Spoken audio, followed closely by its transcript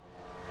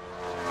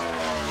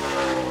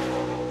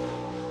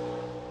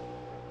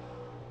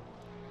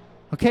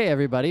Okay,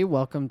 everybody,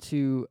 welcome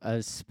to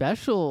a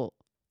special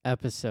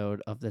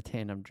episode of the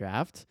Tandem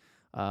Draft.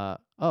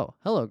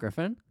 Hello,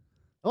 Griffin.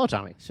 Hello,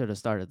 Tommy. Should have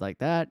started like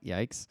that.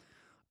 Yikes.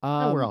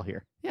 We're all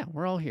here. Yeah,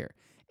 we're all here.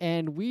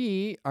 And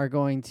we are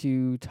going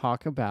to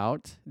talk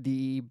about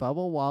the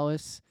Bubba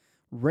Wallace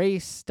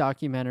race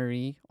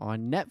documentary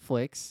on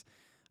Netflix.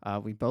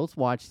 We both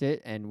watched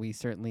it, and we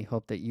certainly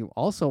hope that you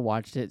also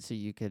watched it so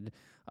you could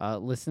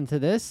listen to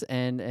this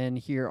and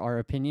hear our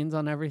opinions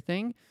on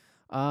everything.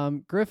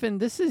 Griffin,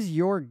 this is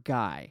your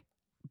guy.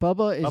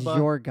 Bubba is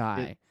your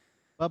guy.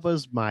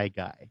 Bubba's my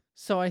guy.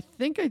 So I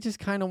think I just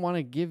kind of want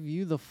to give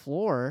you the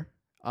floor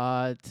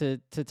to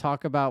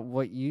talk about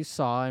what you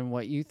saw and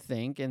what you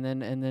think, and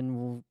then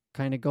we'll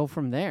kind of go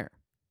from there.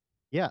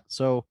 Yeah.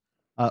 So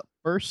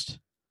first,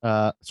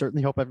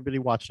 certainly hope everybody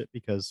watched it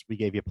because we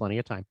gave you plenty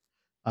of time.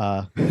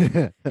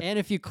 And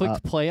if you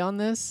clicked play on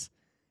this,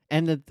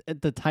 and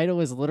the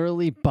title is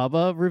literally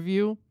Bubba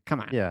Review,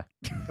 come on. Yeah.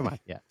 Come on.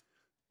 Yeah.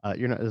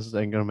 You're not. This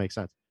isn't going to make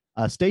sense.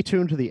 Stay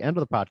tuned to the end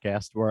of the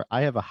podcast where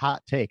I have a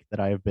hot take that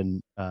I have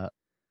been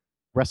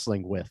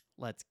wrestling with.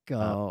 Let's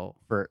go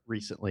for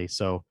recently.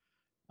 So,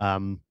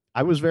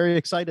 I was very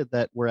excited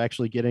that we're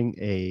actually getting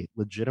a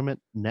legitimate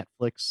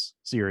Netflix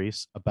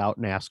series about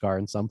NASCAR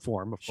in some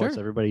form. Of course,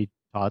 everybody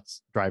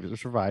talks Drive to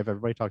Survive.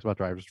 Everybody talks about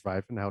Drive to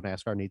Survive and how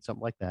NASCAR needs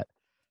something like that.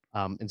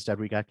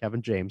 Instead, we got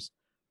Kevin James.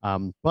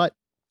 But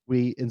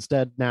we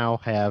instead now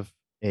have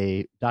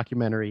a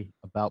documentary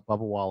about Bubba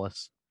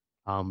Wallace,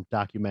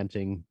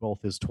 documenting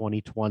both his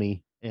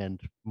 2020 and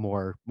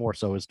more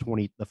so his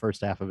the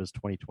first half of his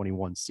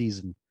 2021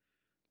 season.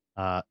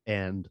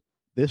 And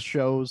this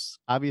shows,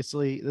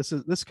 obviously, this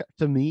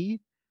to me,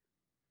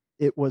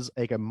 it was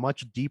like a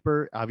much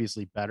deeper,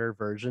 obviously better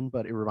version,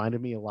 but it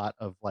reminded me a lot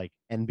of like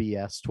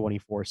NBS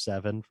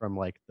 24/7 from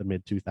like the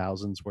mid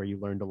 2000s, where you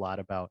learned a lot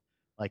about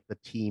like the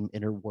team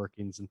inner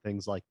workings and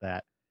things like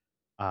that.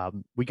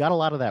 We got a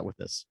lot of that with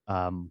this.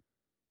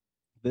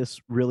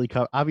 This really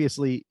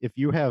obviously, if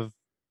you have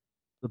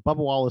the Bubba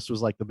Wallace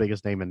was like the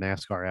biggest name in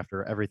NASCAR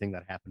after everything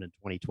that happened in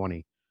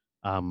 2020,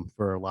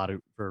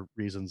 for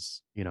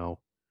reasons,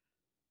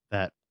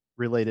 that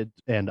related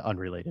and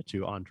unrelated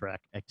to on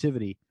track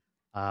activity.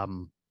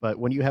 But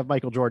when you have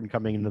Michael Jordan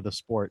coming into the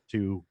sport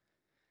to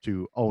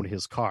own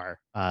his car,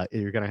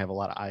 you're going to have a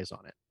lot of eyes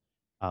on it.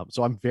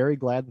 So I'm very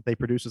glad that they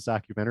produced this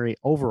documentary.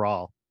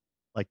 Overall,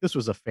 like this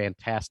was a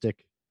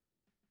fantastic,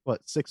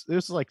 this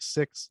was like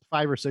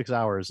 5 or 6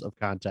 hours of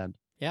content.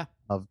 Yeah.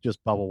 Of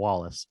just Bubba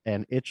Wallace,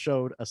 and it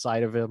showed a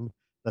side of him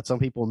that some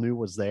people knew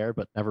was there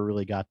but never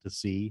really got to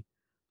see.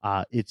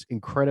 It's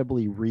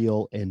incredibly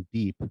real and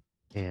deep,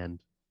 and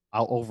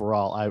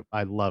overall,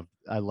 I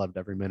loved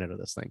every minute of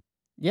this thing.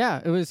 Yeah,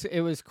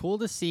 it was cool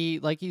to see.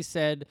 Like you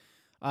said,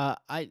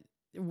 I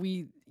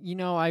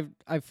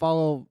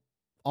follow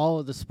all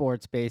of the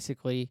sports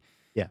basically.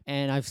 Yeah.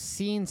 And I've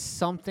seen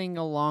something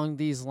along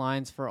these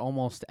lines for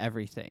almost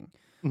everything.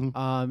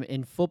 Mm-hmm.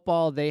 In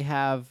football, they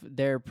have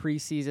their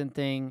preseason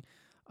thing.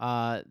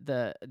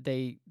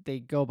 They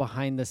go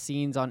behind the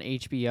scenes on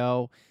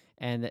HBO,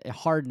 and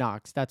Hard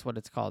Knocks. That's what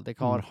it's called. They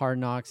call it Hard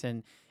Knocks,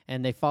 and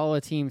they follow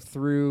a team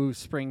through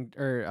spring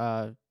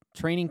or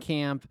training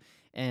camp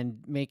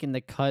and making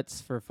the cuts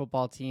for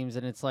football teams.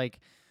 And it's like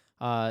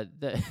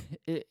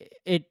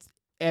it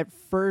at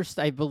first,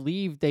 I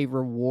believe they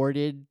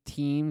rewarded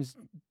teams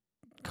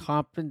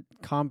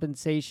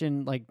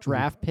compensation like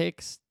draft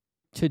picks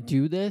to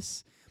do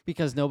this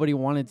because nobody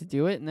wanted to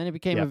do it, and then it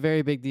became a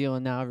very big deal,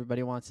 and now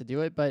everybody wants to do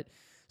it. But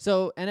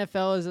so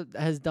NFL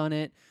has done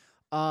it.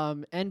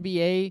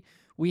 NBA,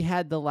 we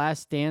had the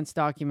Last Dance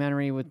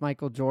documentary with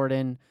Michael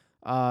Jordan,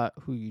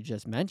 who you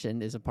just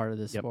mentioned is a part of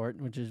this sport,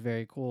 which is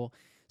very cool.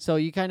 So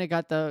you kind of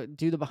got to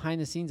do the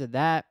behind the scenes of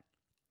that,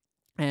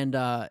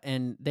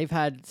 and they've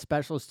had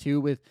specials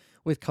too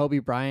with Kobe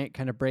Bryant,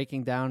 kind of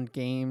breaking down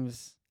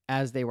games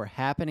as they were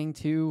happening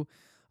to.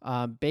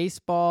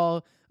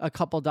 Baseball, a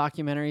couple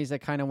documentaries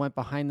that kind of went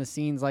behind the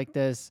scenes like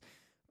this,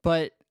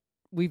 but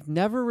we've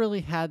never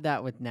really had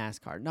that with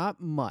NASCAR.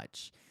 Not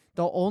much.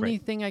 The only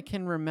thing I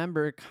can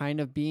remember kind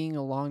of being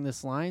along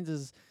this lines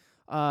is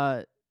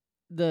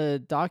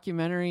the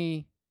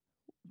documentary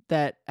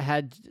that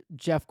had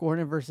Jeff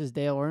Gordon versus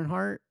Dale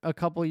Earnhardt a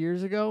couple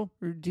years ago.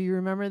 Do you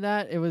remember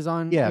that? It was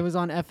on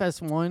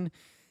FS1.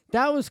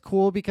 That was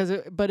cool because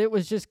it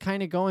was just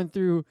kind of going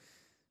through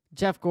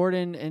Jeff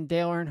Gordon and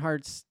Dale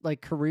Earnhardt's like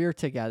career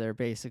together,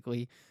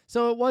 basically.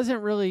 So it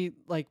wasn't really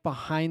like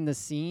behind the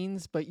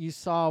scenes, but you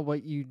saw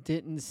what you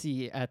didn't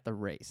see at the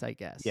race, I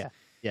guess. Yeah,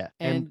 yeah.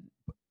 And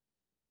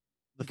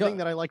the thing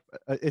that I like,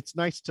 it's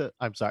nice to.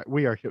 I'm sorry,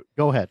 we are.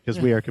 Go ahead,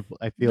 because we are.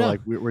 I feel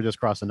like we're just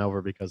crossing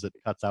over because it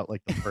cuts out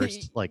like the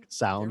first like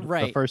sound,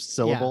 the first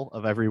syllable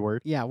of every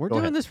word. Yeah, we're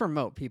doing this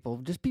remote,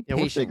 people. Just be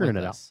patient. We're figuring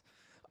it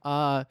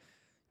out.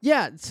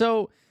 Yeah.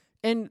 So.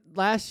 And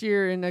last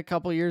year and a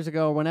couple years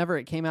ago, whenever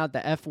it came out,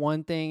 the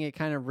F1 thing, it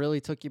kind of really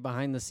took you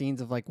behind the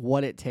scenes of like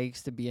what it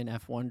takes to be an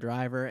F1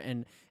 driver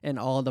and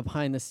all the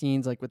behind the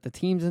scenes, like with the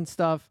teams and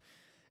stuff.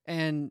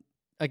 And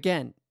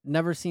again,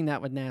 never seen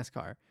that with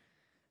NASCAR.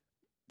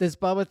 This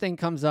Bubba thing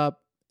comes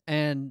up.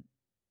 And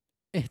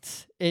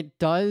it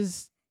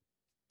does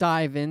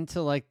dive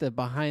into like the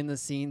behind the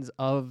scenes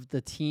of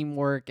the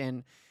teamwork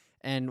and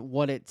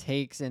what it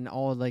takes and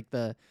all like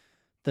the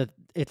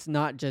it's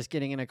not just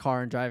getting in a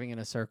car and driving in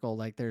a circle.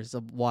 Like there's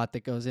a lot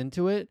that goes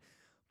into it.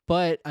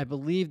 But I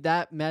believe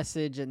that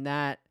message and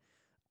that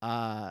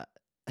uh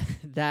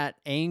that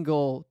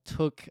angle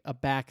took a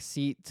back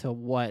seat to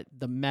what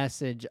the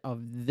message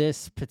of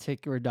this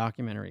particular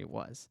documentary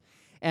was.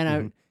 And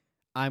Mm-hmm.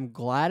 I'm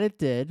glad it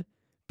did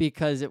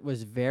because it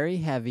was very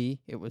heavy,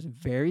 it was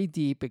very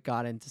deep, it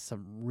got into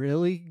some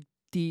really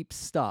deep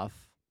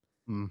stuff.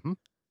 Mm-hmm.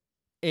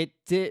 It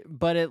did,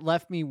 but it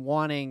left me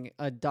wanting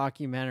a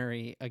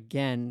documentary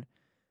again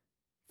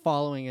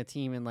following a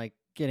team and like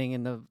getting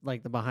into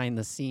like the behind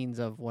the scenes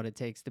of what it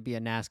takes to be a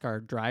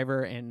NASCAR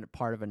driver and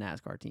part of a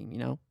NASCAR team, you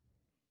know?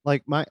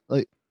 Like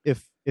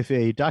if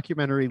a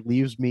documentary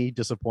leaves me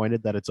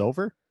disappointed that it's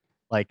over,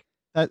 like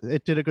that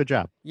it did a good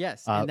job.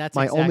 Yes, and that's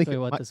My only exactly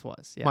what this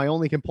was. Yeah. my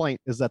only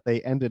complaint is that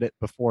they ended it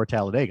before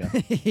Talladega.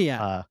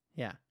 Yeah. Uh,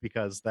 Yeah.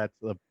 because that's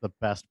the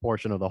best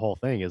portion of the whole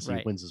thing is he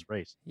Right. wins his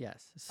race.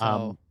 Yes. So,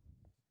 Um,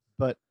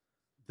 but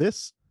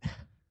this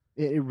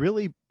it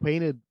really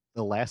painted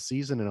the last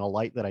season in a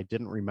light that I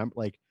didn't remember.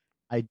 Like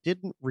I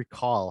didn't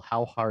recall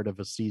how hard of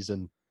a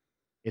season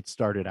it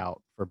started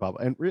out for Bubba,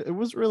 and it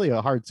was really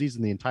a hard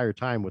season the entire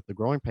time with the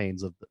growing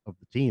pains of the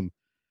team.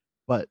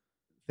 But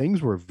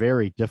things were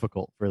very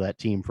difficult for that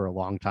team for a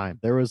long time.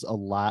 There was a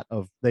lot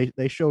of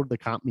they showed the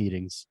comp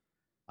meetings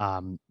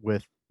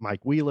with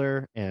Mike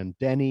Wheeler and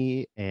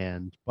Denny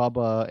and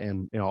Bubba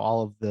and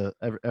all of the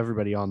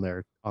everybody on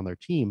their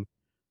team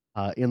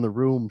in the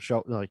room,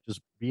 show like just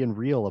being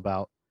real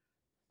about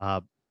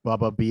uh,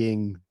 Bubba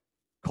being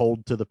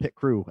cold to the pit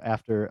crew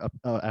after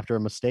a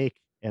mistake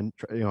and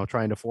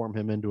trying to form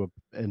him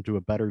into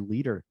a better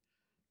leader.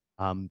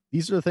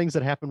 These are the things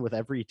that happen with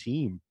every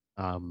team.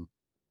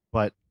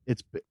 But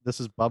this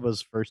is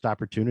Bubba's first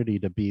opportunity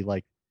to be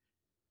like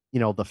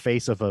the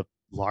face of a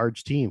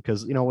large team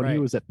because when he right.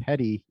 was at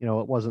Petty, it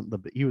wasn't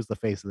he was the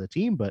face of the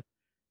team, but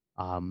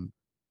um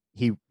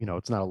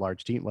it's not a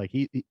large team. Like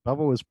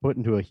Bubba was put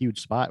into a huge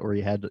spot where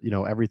he had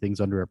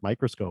everything's under a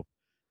microscope,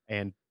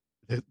 and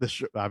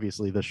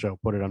obviously this show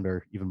put it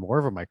under even more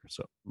of a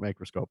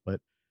microscope. But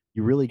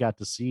you really got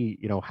to see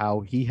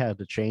how he had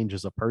to change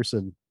as a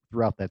person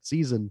throughout that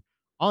season,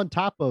 on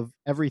top of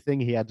everything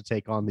he had to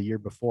take on the year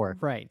before.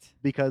 Right.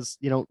 Because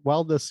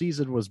while the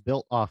season was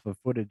built off of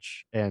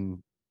footage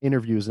and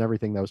interviews and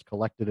everything that was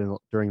collected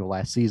during the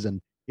last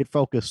season, it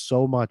focused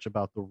so much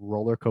about the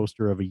roller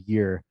coaster of a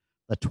year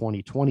that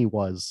 2020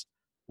 was,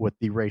 with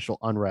the racial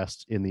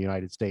unrest in the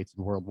United States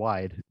and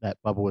worldwide that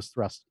Bubba was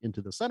thrust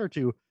into the center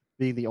to,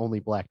 being the only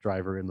black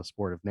driver in the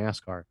sport of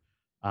NASCAR.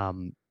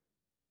 Um,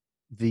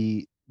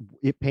 the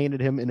It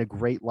painted him in a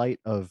great light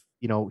of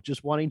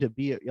just wanting to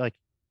be like,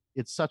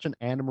 it's such an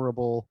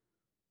admirable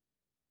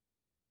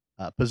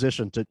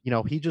position to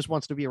he just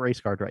wants to be a race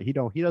car driver.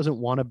 He doesn't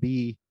want to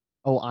be,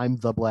 oh, I'm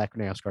the black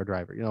NASCAR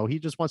driver. He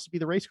just wants to be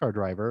the race car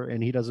driver,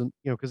 and he doesn't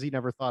because he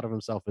never thought of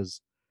himself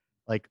as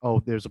like, oh,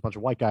 there's a bunch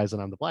of white guys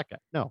and I'm the black guy.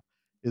 No,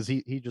 is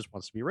he just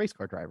wants to be a race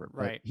car driver.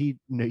 But Right.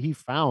 he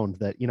found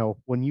that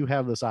when you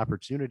have this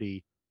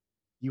opportunity,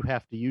 you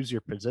have to use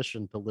your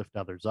position to lift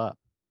others up.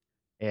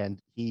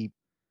 And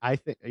I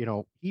think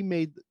he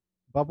made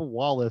Bubba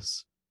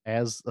Wallace,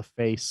 as the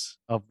face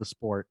of the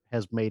sport,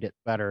 has made it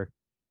better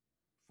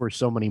for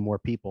so many more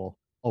people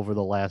over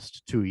the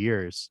last 2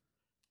 years.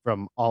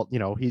 From all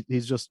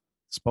he's just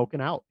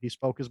spoken out. He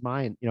spoke his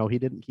mind. He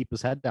didn't keep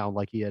his head down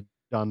like he had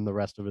done the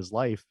rest of his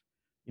life,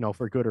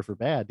 for good or for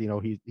bad.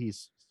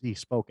 He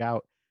spoke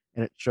out,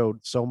 and it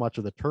showed so much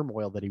of the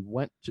turmoil that he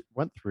went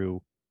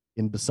through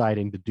in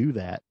deciding to do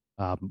that.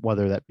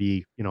 Whether that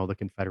be the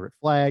Confederate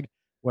flag,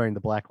 wearing the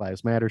Black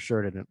Lives Matter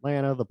shirt in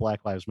Atlanta, the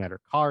Black Lives Matter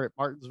car at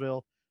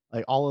Martinsville,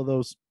 like all of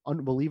those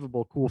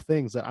unbelievable cool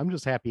things that I'm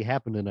just happy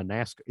happened in the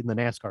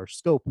NASCAR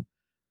scope.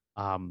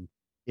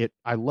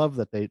 I love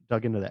that they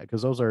dug into that,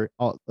 because those are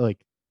all,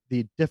 like,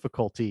 the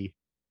difficulty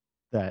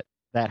that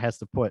has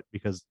to put,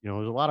 because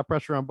there's a lot of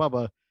pressure on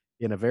Bubba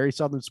in a very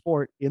southern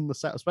sport in the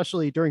South,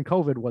 especially during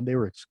COVID when they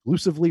were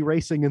exclusively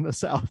racing in the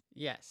South.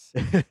 Yes.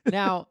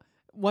 Now,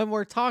 when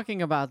we're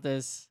talking about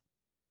this,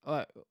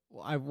 uh,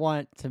 I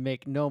want to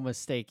make no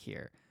mistake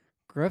here.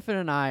 Griffin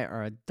and I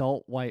are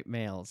adult white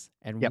males,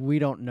 and Yep. we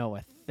don't know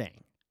a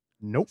thing.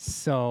 Nope.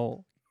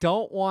 So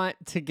don't want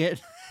to get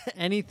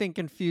anything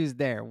confused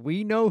there.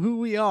 We know who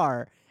we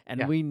are,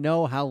 and we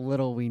know how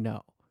little we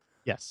know.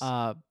 Yes.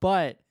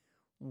 But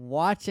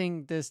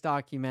watching this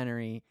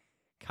documentary,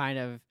 kind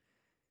of,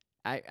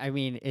 I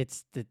mean,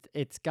 it's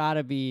got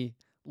to be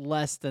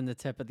less than the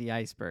tip of the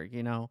iceberg,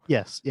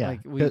 Yes. Yeah.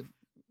 Like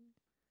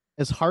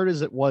as hard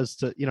as it was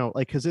to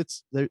like, because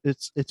it's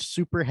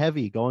super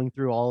heavy going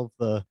through all of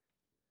the,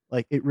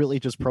 like, it really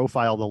just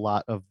profiled a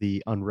lot of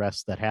the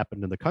unrest that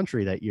happened in the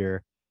country that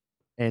year.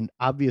 And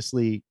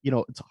obviously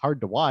it's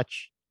hard to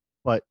watch,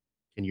 but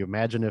can you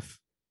imagine if,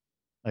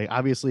 like,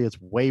 obviously it's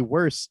way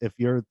worse if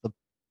you're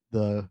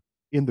the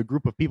in the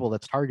group of people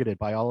that's targeted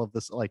by all of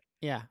this, like,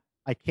 yeah,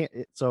 I can't.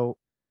 So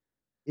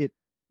it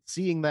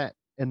seeing that,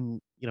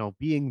 and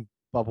being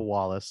Bubba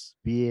Wallace,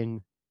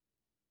 being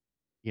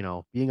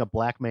a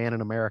black man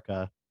in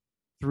America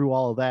through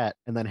all of that,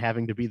 and then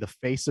having to be the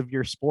face of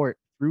your sport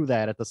through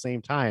that at the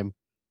same time.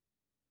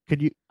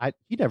 He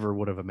never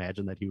would have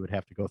imagined that he would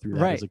have to go through that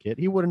as Right. a kid.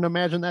 He wouldn't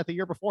imagine that the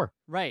year before.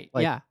 Right.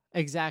 Like, Yeah,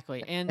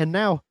 exactly. and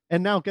now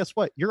guess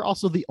what? You're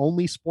also the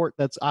only sport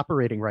that's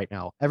operating right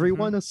now.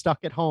 Everyone is stuck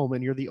at home,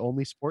 and you're the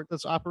only sport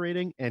that's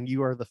operating, and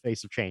you are the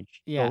face of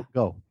change. Yeah.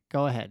 Go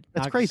ahead.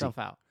 That's Knock crazy. yourself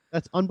out.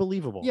 That's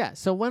unbelievable. Yeah.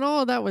 So when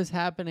all of that was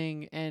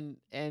happening, and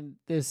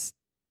this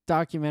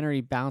documentary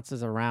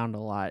bounces around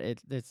a lot,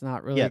 it's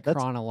not really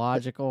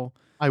chronological.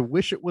 I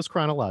wish it was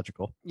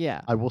chronological.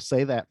 Yeah. I will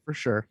say that for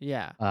sure.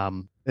 Yeah.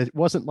 It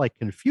wasn't like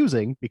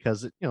confusing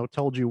because it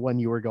told you when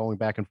you were going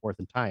back and forth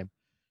in time.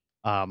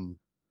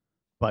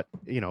 But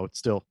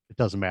it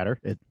doesn't matter.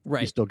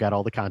 You still got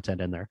all the content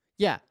in there.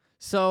 Yeah.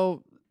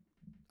 So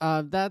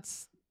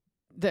that's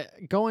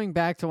going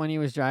back to when he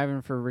was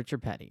driving for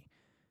Richard Petty,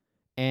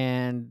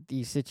 and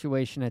the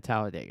situation at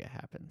Talladega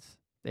happens.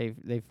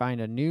 They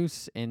find a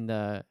noose in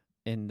the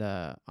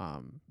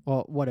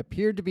what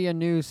appeared to be a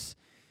noose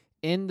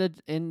in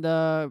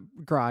the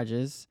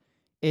garages.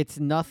 It's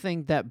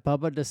nothing that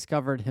Bubba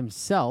discovered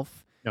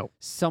himself. No.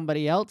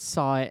 Somebody else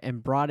saw it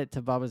and brought it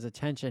to Bubba's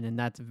attention, and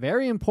that's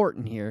very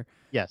important here.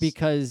 Yes.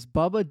 Because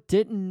Bubba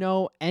didn't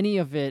know any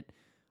of it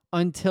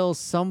until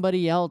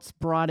somebody else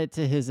brought it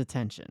to his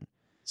attention.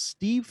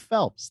 Steve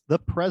Phelps, the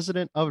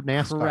president of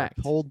NASCAR,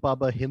 Correct. told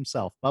Bubba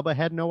himself. Bubba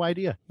had no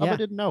idea. Bubba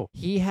didn't know.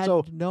 He had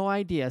no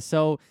idea.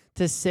 So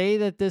to say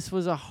that this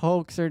was a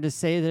hoax or to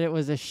say that it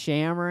was a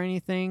sham or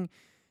anything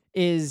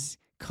is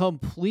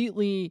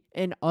completely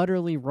and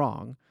utterly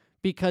wrong,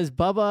 because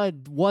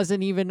Bubba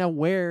wasn't even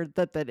aware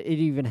that it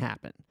even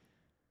happened.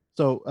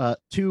 So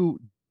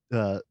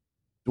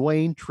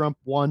Dwayne Trump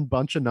won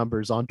bunch of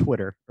numbers on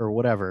Twitter or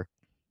whatever,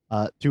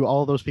 to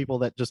all those people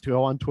that just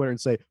go on Twitter and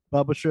say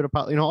Bubba should have,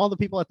 all the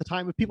people at the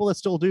time, and people that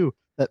still do,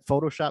 that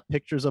Photoshop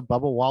pictures of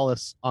Bubba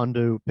Wallace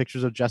onto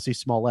pictures of Jesse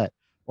Smollett,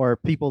 or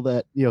people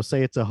that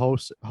say it's a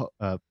hoax,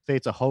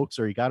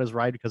 or he got his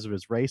ride because of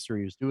his race, or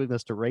he was doing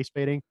this to race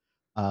baiting.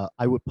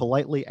 I would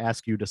politely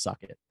ask you to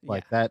suck it.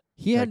 Like that.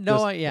 He had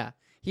no idea.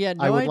 He had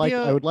no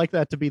idea. I would like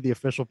that to be the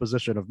official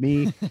position of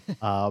me.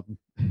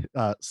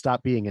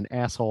 Stop being an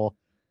asshole.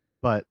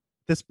 But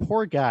this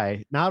poor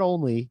guy, not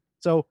only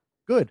so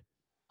good,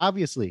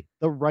 obviously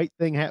the right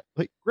thing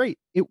happened. Great.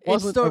 It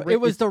wasn't. It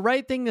was the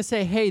right thing to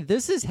say, hey,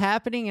 this is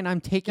happening and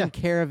I'm taking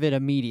care of it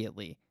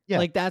immediately. Yeah.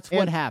 Like that's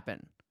what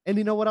happened. And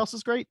you know what else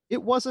is great?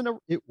 It wasn't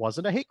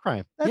a hate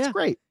crime. That's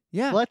great.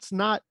 Yeah. Let's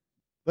not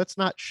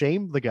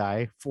shame the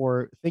guy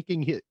for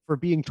for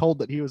being told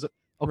that he was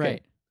okay.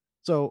 Right.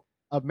 So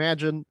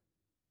imagine,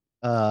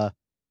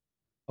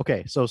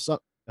 okay, so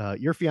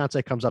your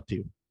fiance comes up to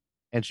you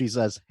and she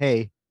says,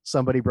 hey,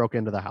 somebody broke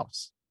into the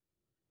house.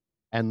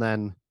 And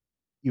then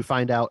you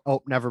find out,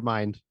 oh, never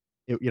mind.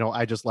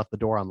 I just left the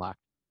door unlocked.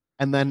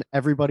 And then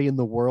everybody in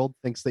the world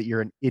thinks that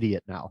you're an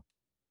idiot now.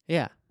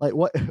 Yeah. Like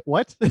what?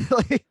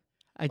 Okay.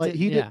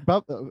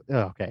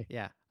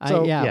 Yeah.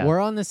 So, we're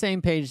on the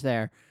same page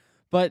there.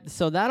 But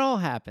so that all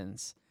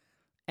happens.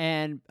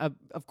 And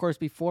of course,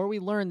 before we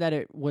learned that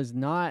it was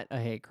not a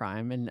hate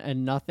crime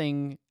and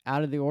nothing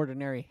out of the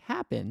ordinary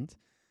happened,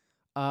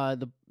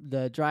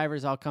 the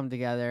drivers all come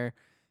together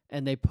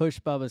and they push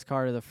Bubba's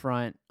car to the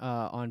front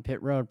on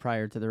pit road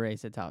prior to the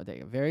race at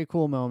Talladega. Very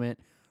cool moment.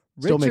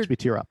 Still makes me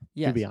tear up,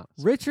 to be honest.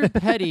 Richard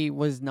Petty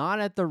was not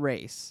at the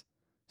race,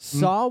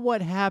 saw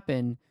what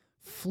happened,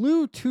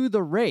 flew to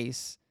the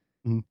race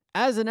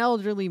as an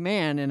elderly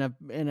man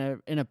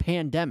in a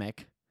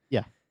pandemic.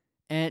 Yeah.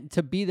 And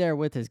to be there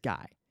with his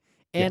guy.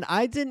 And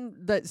I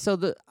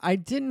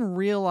didn't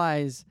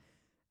realize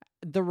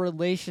the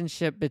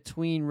relationship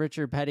between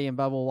Richard Petty and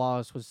Bubba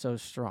Wallace was so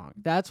strong.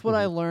 That's what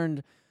I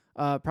learned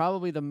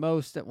probably the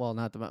most, well,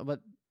 not the most, but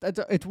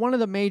it's one of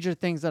the major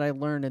things that I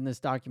learned in this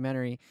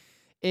documentary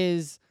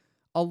is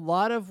a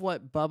lot of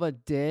what Bubba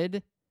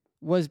did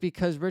was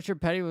because Richard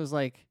Petty was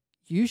like,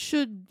 you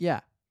should,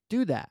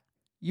 do that.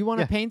 You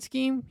want a paint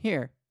scheme?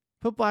 Here,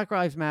 put Black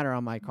Lives Matter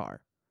on my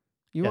car.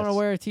 You want to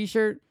wear a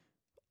t-shirt?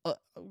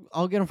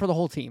 I'll get them for the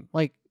whole team.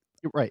 Like,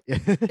 you're right.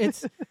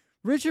 It's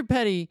Richard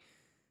Petty,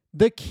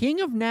 the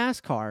king of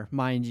NASCAR,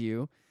 mind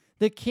you,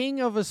 the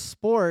king of a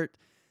sport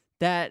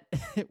that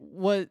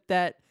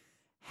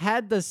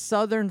had the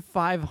Southern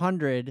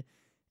 500,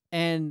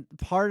 and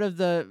part of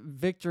the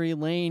victory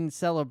lane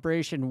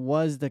celebration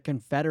was the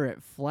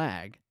Confederate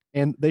flag.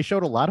 And they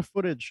showed a lot of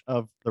footage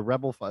of the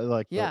rebel,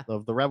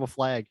 of the rebel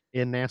flag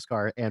in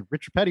NASCAR, and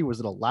Richard Petty was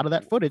in a lot of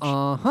that footage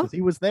because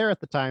he was there at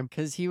the time.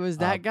 Because he was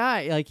that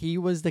guy, like he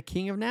was the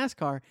king of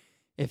NASCAR.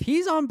 If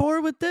he's on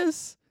board with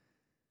this,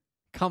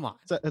 come on,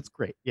 that's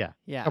great. Yeah,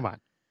 come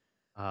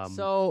on.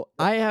 So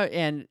I have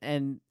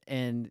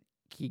and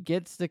he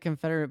gets the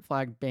Confederate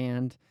flag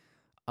banned.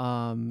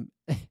 Can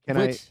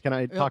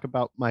I talk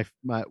about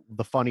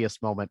the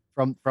funniest moment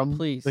from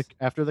please.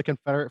 After the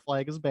Confederate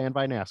flag is banned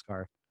by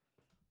NASCAR?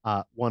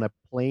 when a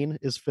plane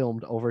is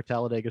filmed over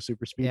Talladega Yeah.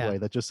 Superspeedway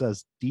that just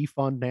says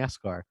defund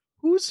NASCAR.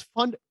 Who's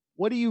fund?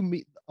 What do you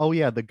mean? Oh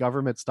yeah, the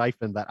government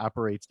stipend that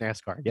operates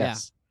NASCAR. Yeah.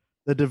 Yes,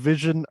 the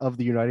division of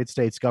the United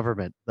States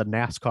government, the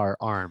NASCAR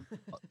arm.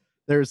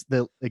 There's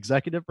the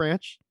executive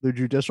branch, the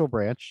judicial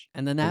branch,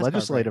 And the the NASCAR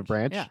legislative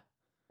branch. Yeah. branch,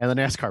 and the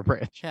NASCAR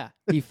branch. Yeah.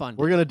 Defund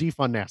We're it gonna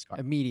defund NASCAR.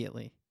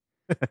 immediately.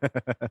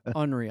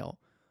 Unreal.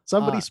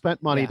 Somebody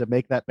spent money Yeah. to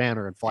make that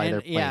banner and fly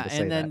their plane Yeah, to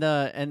say and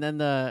then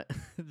that.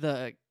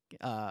 the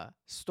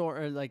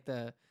store, or like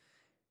the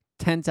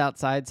tents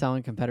outside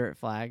selling Confederate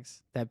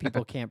flags that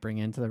people can't bring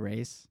into the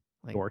race.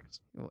 Like, Dorks.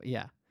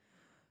 yeah.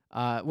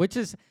 Which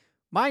is,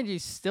 mind you,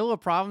 still a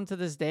problem to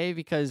this day,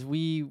 because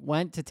we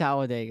went to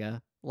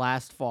Talladega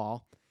last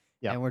fall,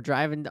 Yeah. and we're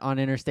driving on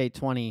Interstate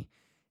 20,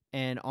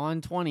 and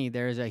on 20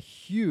 there's a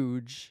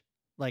huge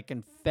like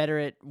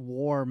Confederate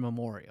War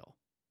memorial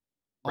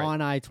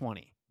on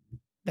I-20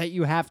 that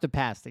you have to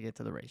pass to get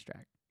to the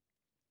racetrack.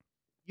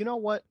 You know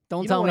what?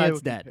 Don't tell me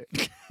it's dead.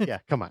 Yeah,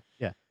 come on.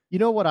 Yeah. You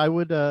know what I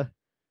would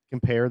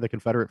compare the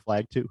Confederate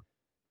flag to?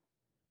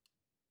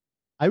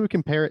 I would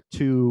compare it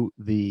to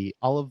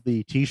all of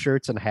the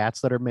T-shirts and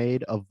hats that are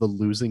made of the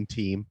losing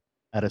team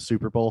at a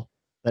Super Bowl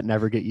that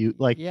never get you.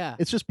 Like, Yeah.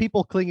 it's just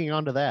people clinging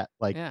onto that.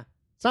 Like, Yeah.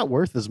 it's not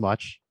worth as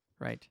much.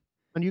 Right.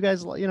 And you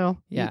guys,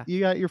 Yeah. you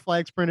got your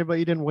flags printed, but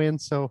you didn't win.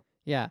 So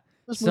yeah.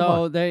 let's move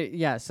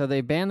on. So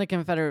they banned the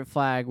Confederate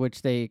flag,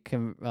 which they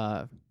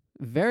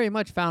very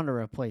much found a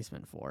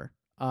replacement for.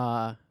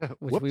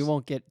 Which we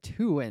won't get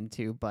too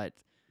into, but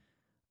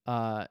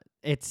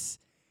it's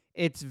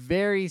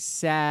very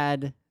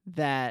sad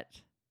that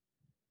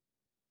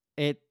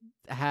it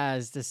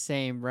has the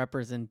same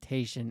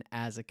representation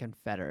as a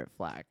Confederate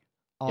flag.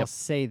 I'll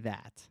say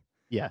that.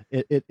 Yeah,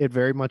 it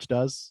very much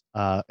does.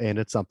 And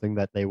it's something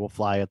that they will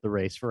fly at the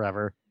race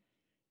forever.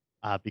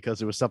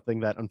 Because it was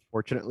something that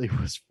unfortunately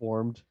was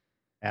formed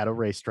at a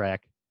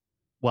racetrack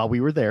while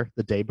we were there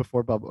the day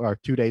before Bubba, or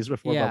 2 days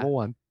before Bubba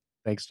won,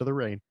 thanks to the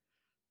rain.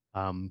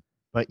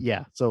 But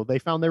yeah, so they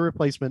found their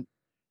replacement.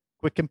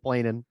 Quit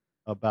complaining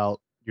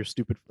about your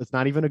stupid. It's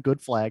not even a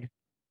good flag.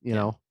 You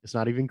know, it's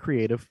not even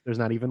creative. There's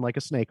not even like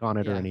a snake on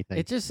it or anything.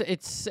 It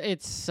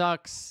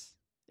sucks.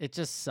 It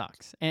just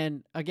sucks.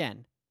 And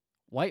again,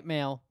 white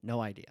male,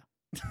 no idea.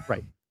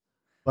 Right.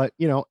 But,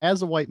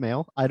 as a white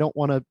male, I don't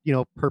want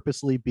to,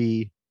 purposely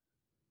be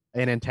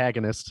an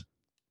antagonist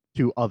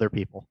to other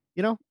people,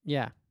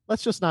 Yeah.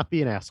 Let's just not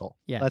be an asshole.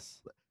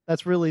 Yes.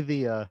 That's really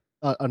the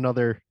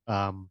another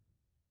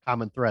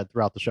common thread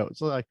throughout the show.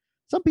 So like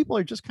some people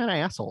are just kind of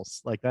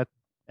assholes like that,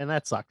 and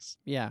that sucks.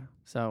 Yeah.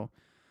 So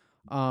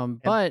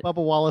but Bubba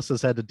Wallace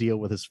has had to deal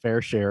with his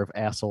fair share of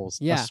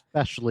assholes,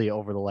 especially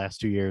over the last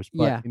 2 years,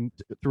 but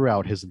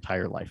throughout his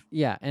entire life.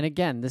 Yeah, and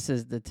again, this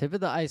is the tip of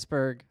the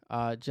iceberg.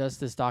 Just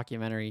this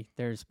documentary.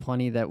 There's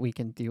plenty that we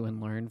can do and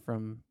learn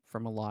from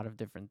a lot of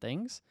different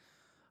things.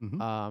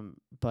 Mm-hmm.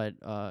 But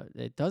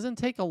it doesn't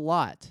take a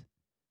lot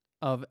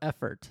of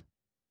effort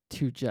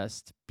to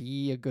just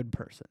be a good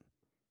person.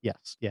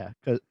 Yes, yeah,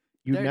 because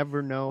you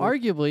never know.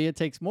 Arguably, it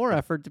takes more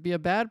effort to be a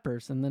bad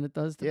person than it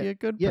does to be a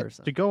good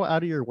person. To go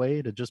out of your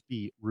way to just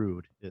be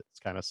rude, it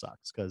kind of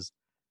sucks. Because,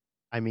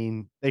 I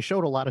mean, they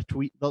showed a lot of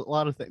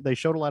they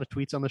showed a lot of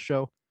tweets on the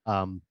show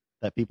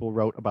that people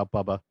wrote about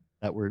Bubba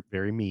that were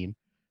very mean.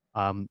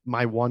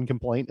 My one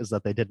complaint is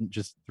that they didn't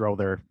just throw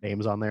their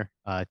names on there.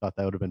 I thought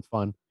that would have been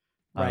fun.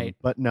 Right.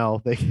 But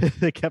no, they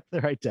kept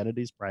their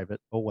identities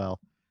private. Oh well.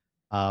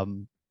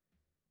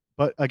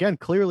 But again,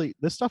 clearly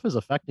this stuff is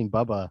affecting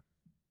Bubba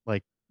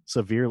like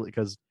severely,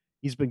 because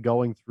he's been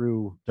going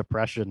through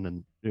depression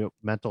and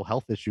mental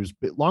health issues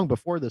long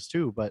before this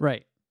too, but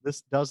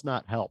this does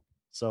not help.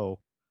 So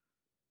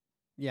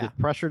the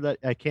pressure that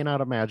I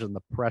cannot imagine,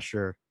 the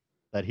pressure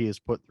that he is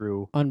put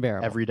through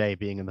unbearable every day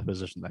being in the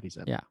position that he's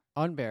in. Yeah,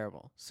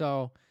 unbearable.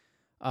 So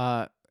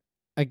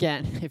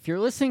again, if you're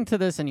listening to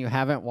this and you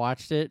haven't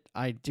watched it,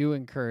 I do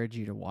encourage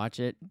you to watch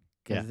it,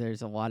 because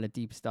there's a lot of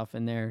deep stuff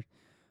in there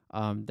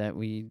that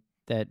we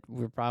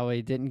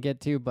probably didn't get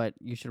to, but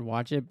you should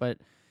watch it. But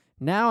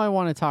now I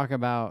want to talk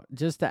about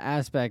just the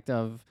aspect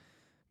of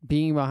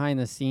being behind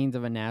the scenes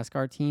of a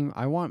NASCAR team.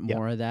 I want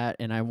more of that,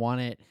 and I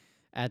want it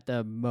at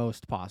the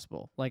most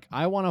possible. Like,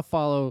 I want to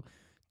follow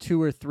 2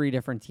 or 3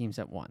 different teams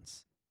at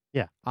once.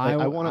 Yeah.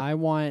 I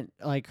want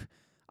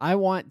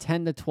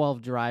 10 to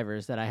 12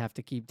 drivers that I have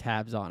to keep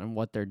tabs on and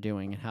what they're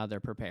doing and how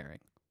they're preparing.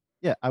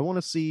 Yeah, I want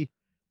to see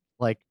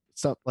like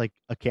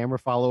a camera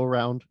follow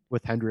around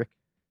with Hendrick,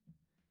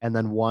 and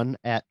then one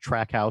at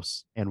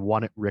Trackhouse and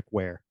one at Rick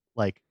Ware.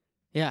 Like,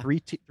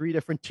 three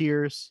different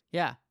tiers.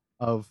 Yeah.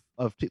 Of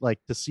like,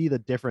 to see the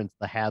difference,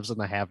 the haves and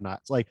the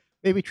have-nots. Like,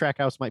 maybe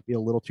Trackhouse might be a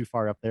little too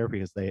far up there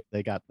because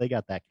they got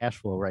that cash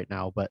flow right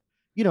now. But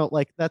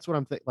like, that's what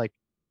I'm thinking. Like,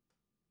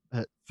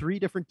 3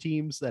 different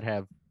teams that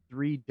have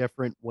 3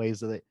 different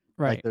ways of it.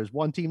 Right. Like, there's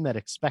one team that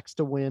expects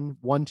to win,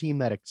 one team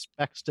that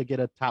expects to get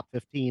a top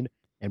 15,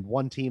 and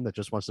one team that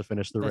just wants to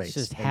finish the race.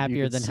 Just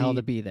happier than hell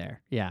to be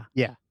there. Yeah.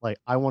 Yeah. Like,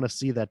 I want to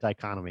see that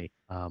dichotomy.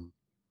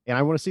 And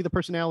I want to see the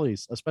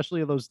personalities,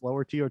 especially of those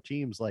lower tier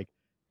teams. Like,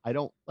 I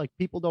don't like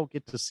people don't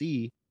get to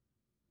see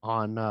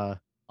on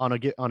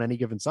on any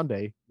given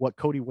Sunday what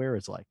Cody Ware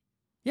is like.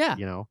 Yeah.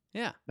 You know,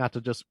 Yeah. not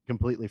to just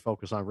completely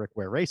focus on Rick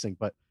Ware racing,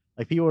 but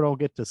like people don't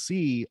get to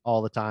see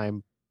all the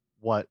time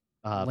what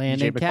BJ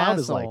Landon McLeod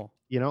is like. Castle.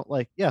 You know,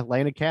 like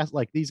Landon Castle,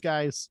 like these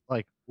guys,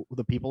 like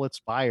the people at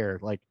Spire,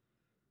 like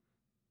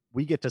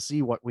we get to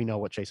see what we know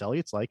what Chase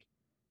Elliott's like.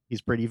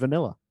 He's pretty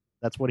vanilla.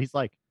 That's what he's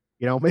like.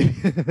 You know, maybe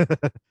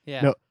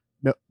Yeah.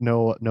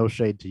 no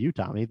shade to you,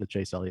 Tommy, the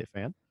Chase Elliott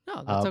fan.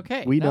 No, that's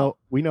okay. We know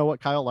what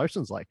Kyle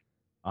Larson's like.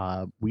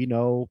 We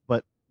know,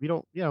 but we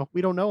don't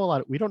know a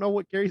lot. We don't know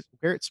what Garrett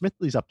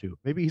Smithley's up to.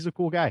 Maybe he's a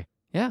cool guy.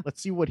 Yeah.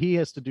 Let's see what he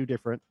has to do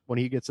different when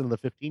he gets into the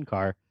 15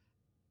 car,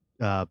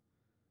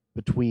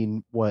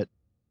 between what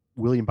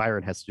William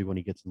Byron has to do when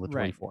he gets in the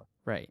 24.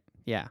 Right.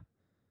 Yeah.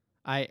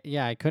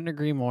 I couldn't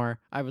agree more.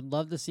 I would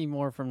love to see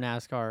more from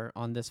NASCAR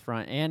on this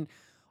front. And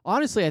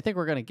honestly, I think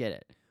we're going to get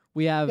it.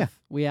 We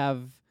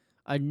have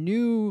a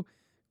new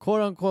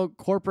quote unquote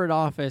corporate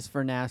office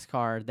for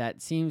NASCAR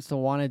that seems to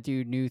want to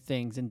do new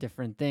things and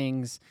different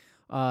things.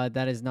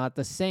 That is not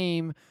the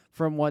same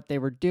from what they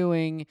were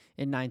doing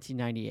in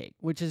 1998,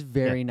 which is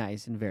very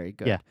nice and very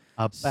good. Yeah,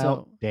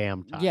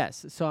 damn time.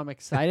 Yes, so I'm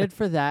excited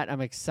for that.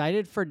 I'm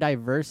excited for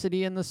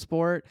diversity in the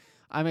sport.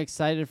 I'm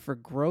excited for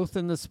growth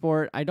in the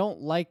sport. I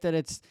don't like that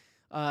it's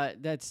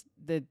that's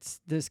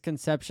this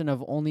conception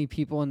of only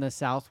people in the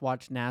South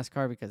watch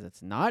NASCAR, because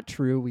it's not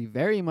true. We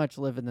very much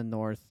live in the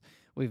North.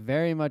 We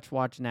very much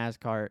watch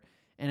NASCAR,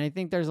 and I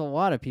think there's a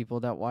lot of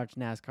people that watch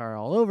NASCAR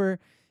all over,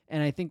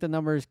 and I think the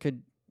numbers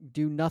could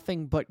do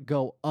nothing but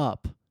go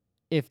up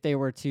if they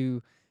were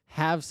to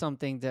have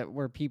something that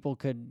where people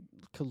could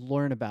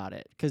learn about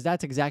it, because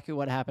that's exactly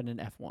what happened in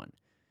F1.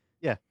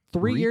 Yeah,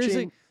 3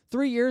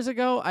 years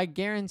ago, I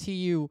guarantee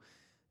you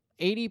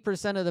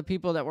 80% of the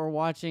people that are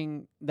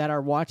watching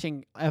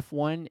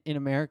F1 in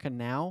America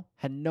now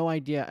had no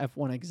idea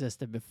F1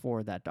 existed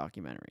before that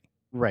documentary.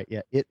 Right,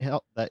 yeah. It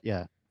helped that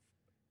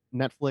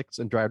Netflix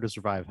and Drive to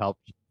Survive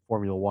helped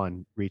Formula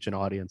One reach an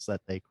audience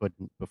that they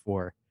couldn't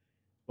before.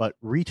 But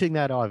reaching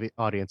that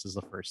audience is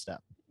the first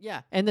step.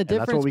 Yeah, and the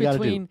difference that's what we got to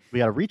between... do. We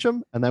got to reach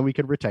them, and then we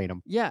can retain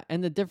them. Yeah,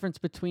 and the difference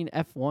between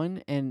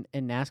F1 and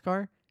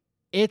NASCAR,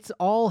 it's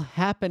all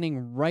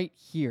happening right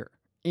here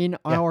in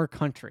our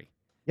country.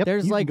 Yep,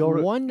 there's like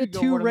 1 to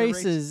 2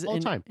 races all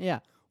time. Yeah,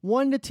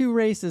 1 to 2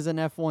 races in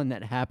F1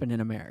 that happen in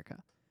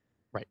America.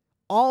 Right.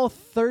 All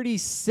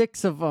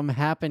 36 of them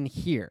happen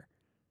here,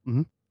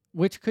 mm-hmm.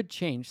 which could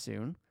change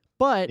soon.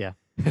 But yeah.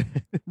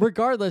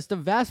 regardless, the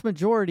vast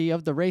majority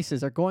of the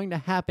races are going to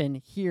happen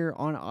here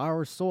on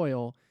our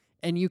soil,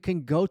 and you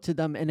can go to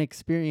them and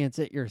experience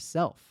it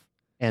yourself.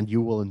 And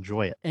you will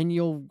enjoy it. And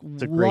you'll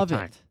it's a great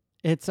time. It.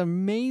 It's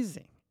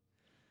amazing.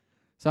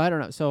 So I don't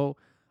know. So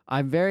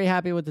I'm very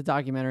happy with the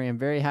documentary. I'm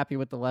very happy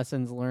with the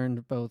lessons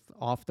learned both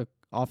off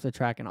the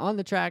track and on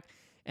the track.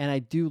 And I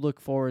do look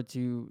forward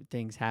to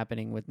things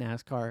happening with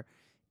NASCAR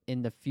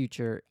in the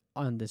future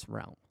on this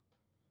realm.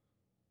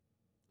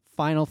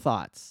 Final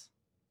thoughts.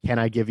 Can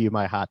I give you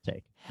my hot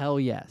take? Hell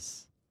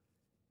yes.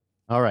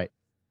 All right.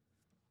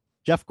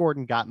 Jeff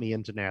Gordon got me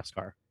into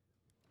NASCAR.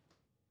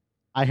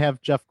 I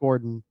have Jeff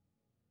Gordon.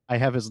 I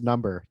have his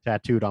number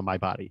tattooed on my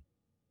body.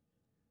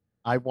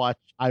 I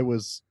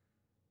was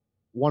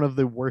one of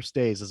the worst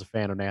days as a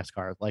fan of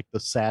NASCAR. Like the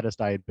saddest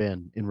I had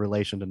been in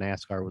relation to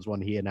NASCAR was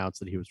when he announced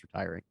that he was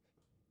retiring.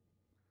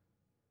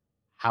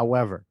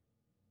 However,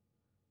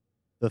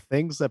 the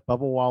things that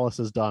Bubba Wallace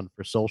has done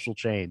for social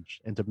change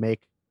and to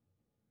make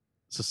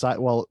society,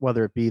 well,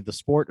 whether it be the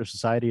sport or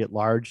society at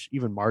large,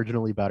 even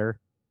marginally better,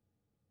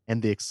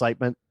 and the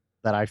excitement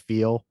that I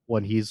feel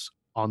when he's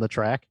on the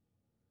track,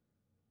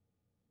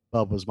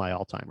 Bubba was my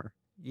all-timer.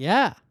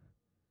 Yeah.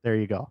 There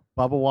you go.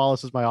 Bubba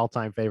Wallace is my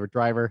all-time favorite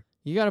driver.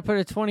 You got to put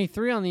a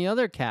 23 on the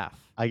other calf.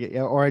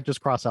 Or I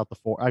just cross out the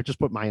 4. I just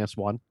put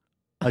 -1.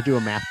 I do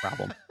a math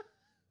problem.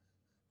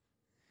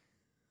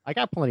 I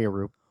got plenty of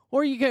room.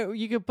 Or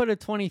you could put a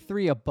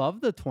 23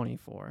 above the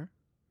 24.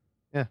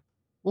 Yeah,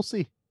 we'll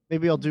see.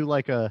 Maybe I'll do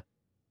like a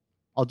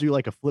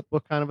flip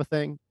book kind of a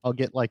thing. I'll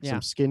get like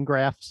some skin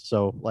grafts,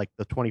 so like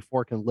the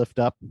 24 can lift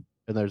up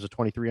and there's a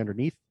 23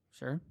 underneath.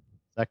 Sure.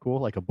 Is that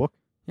cool? Like a book?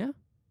 Yeah.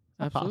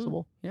 Absolutely.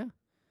 Possible. Yeah.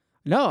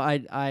 No,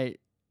 I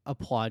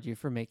applaud you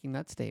for making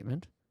that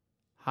statement.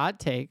 Hot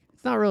take.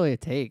 It's not really a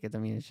take. I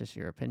mean, it's just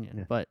your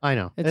opinion. But I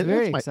know. It's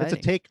very exciting. It's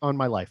a take on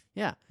my life.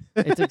 Yeah.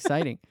 It's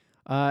exciting.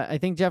 I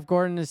think Jeff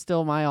Gordon is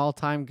still my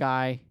all-time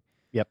guy.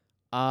 Yep.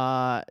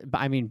 But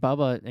I mean,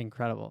 Bubba,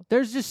 incredible.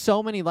 There's just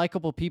so many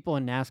likable people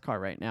in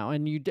NASCAR right now,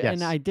 and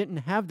and I didn't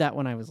have that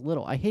when I was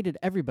little. I hated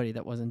everybody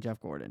that wasn't Jeff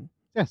Gordon.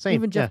 Yeah, same.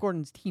 Even Jeff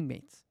Gordon's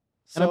teammates.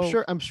 So,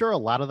 and I'm sure a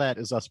lot of that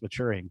is us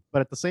maturing,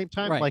 but at the same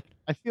time, like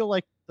I feel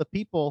like the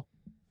people,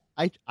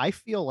 I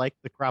feel like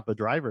the crop of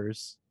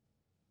drivers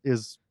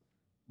is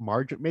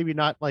maybe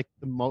not like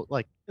the most,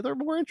 like they're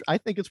more. I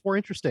think it's more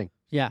interesting.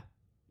 Yeah.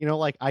 You know,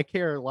 like I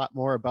care a lot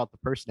more about the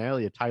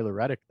personality of Tyler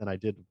Reddick than I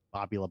did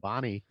Bobby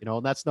Labonte. You know,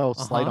 and that's no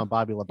slight on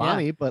Bobby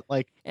Labonte, but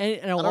like,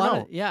 and a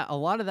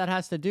lot of that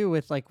has to do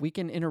with like we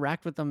can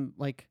interact with them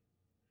like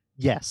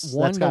Yes,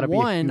 one that's to gotta be a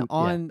one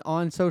huge-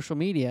 on social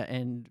media.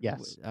 And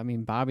Yes. I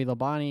mean, Bobby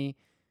Labonte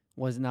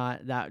was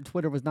not that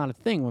Twitter was not a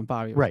thing when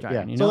Bobby was right.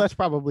 driving. Yeah. You So know? that's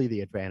probably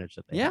the advantage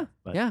that they Yeah, have.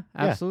 But yeah,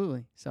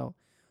 absolutely. So,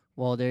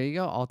 well, there you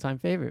go. All-time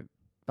favorite,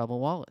 Bubba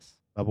Wallace.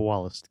 Bubba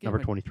Wallace, get number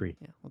him a- 23.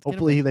 Yeah, let's get him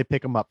Hopefully they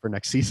pick him up for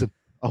next season.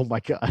 Oh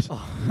my God.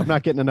 Oh. I'm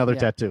not getting another Yeah.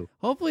 tattoo.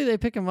 Hopefully they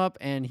pick him up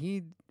and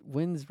he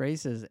wins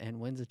races and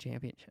wins a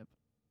championship.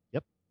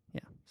 Yep. Yeah.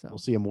 So We'll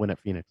see him win at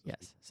Phoenix.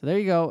 yes. So there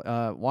you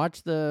go.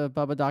 Watch the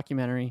Bubba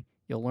documentary.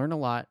 You'll learn a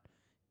lot.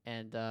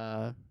 And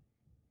there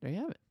you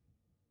have it.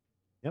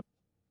 Yep.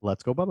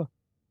 Let's go, Bubba.